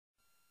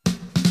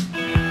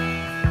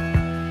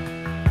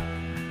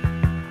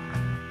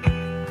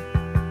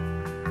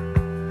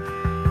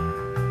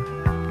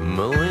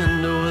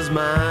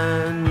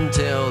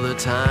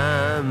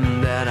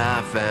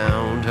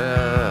found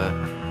her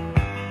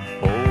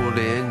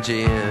holding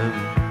Jim,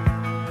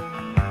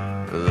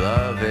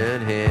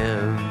 loving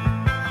him.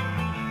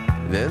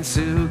 Then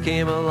Sue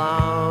came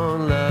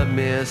along, loved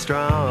me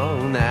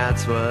strong,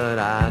 that's what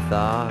I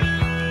thought.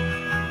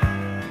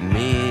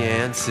 Me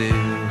and Sue,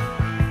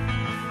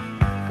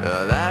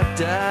 that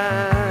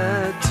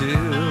died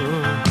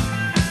too.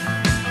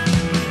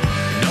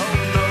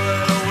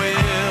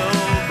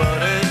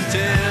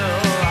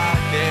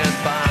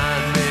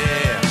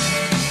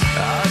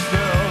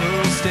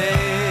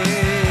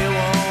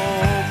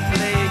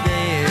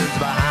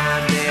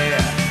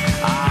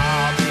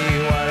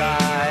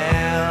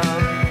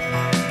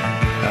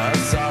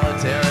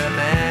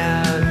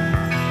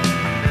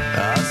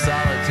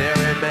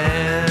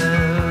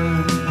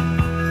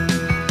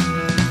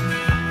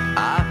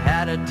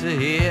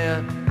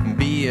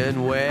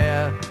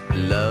 Where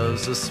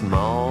love's a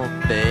small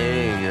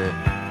thing,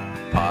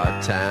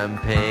 part-time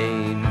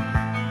pain,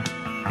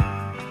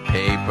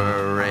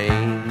 paper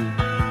rain.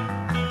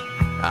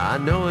 I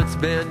know it's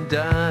been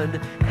done,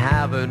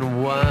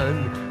 having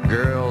one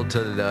girl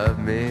to love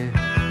me.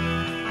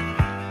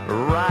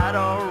 Right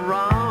or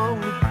wrong,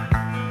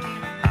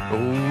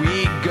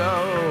 we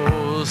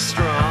go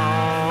strong.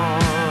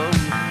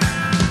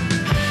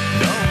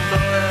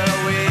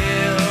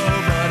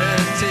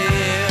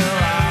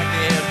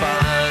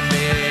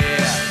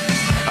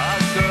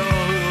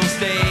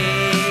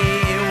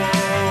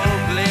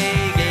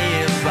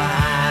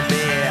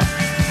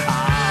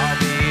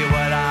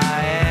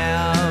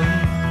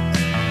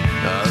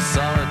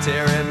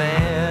 Solitary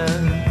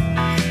man,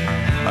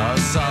 a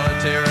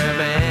solitary